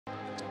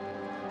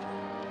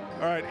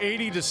All right,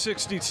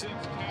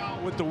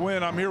 80-66 with the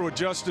win. I'm here with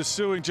Justice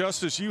Suing.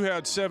 Justice, you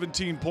had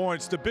 17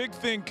 points. The big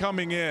thing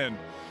coming in,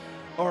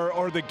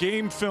 or the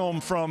game film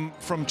from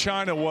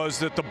China, was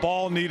that the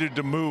ball needed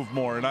to move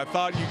more, and I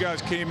thought you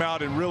guys came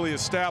out and really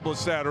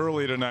established that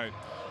early tonight.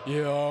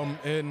 Yeah,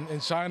 in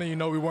China,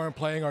 we weren't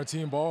playing our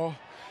team ball,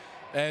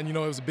 and it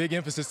was a big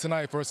emphasis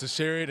tonight for us to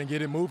share it and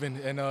get it moving.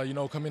 And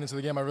coming into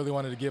the game, I really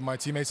wanted to get my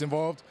teammates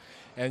involved,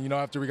 and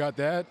after we got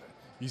that,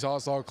 you saw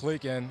us all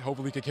click, and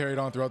hopefully we could carry it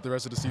on throughout the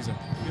rest of the season.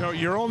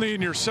 You're only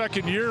in your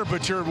second year,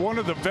 but you're one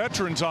of the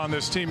veterans on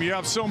this team. You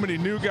have so many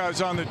new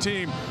guys on the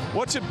team.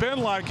 What's it been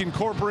like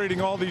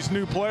incorporating all these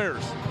new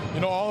players?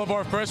 All of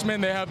our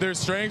freshmen, they have their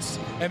strengths,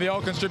 and they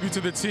all contribute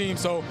to the team.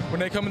 So when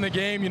they come in the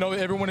game,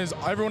 everyone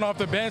off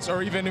the bench,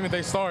 or even if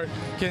they start,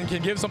 can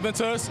give something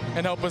to us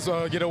and help us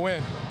get a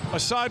win.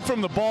 Aside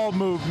from the ball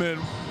movement,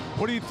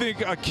 what do you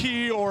think a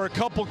key or a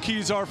couple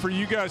keys are for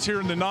you guys here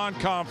in the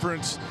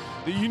non-conference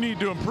that you need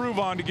to improve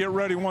on to get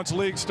ready once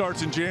league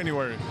starts in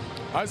January?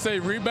 I'd say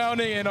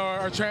rebounding and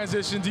our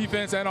transition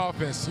defense and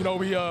offense.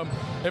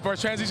 If our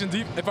transition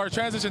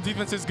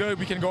defense is good,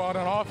 we can go out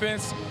on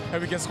offense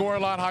and we can score a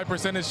lot, high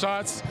percentage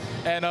shots.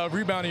 And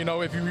rebounding,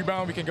 if you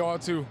rebound, we can go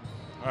out too.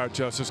 All right,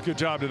 Justice, good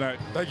job tonight.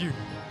 Thank you.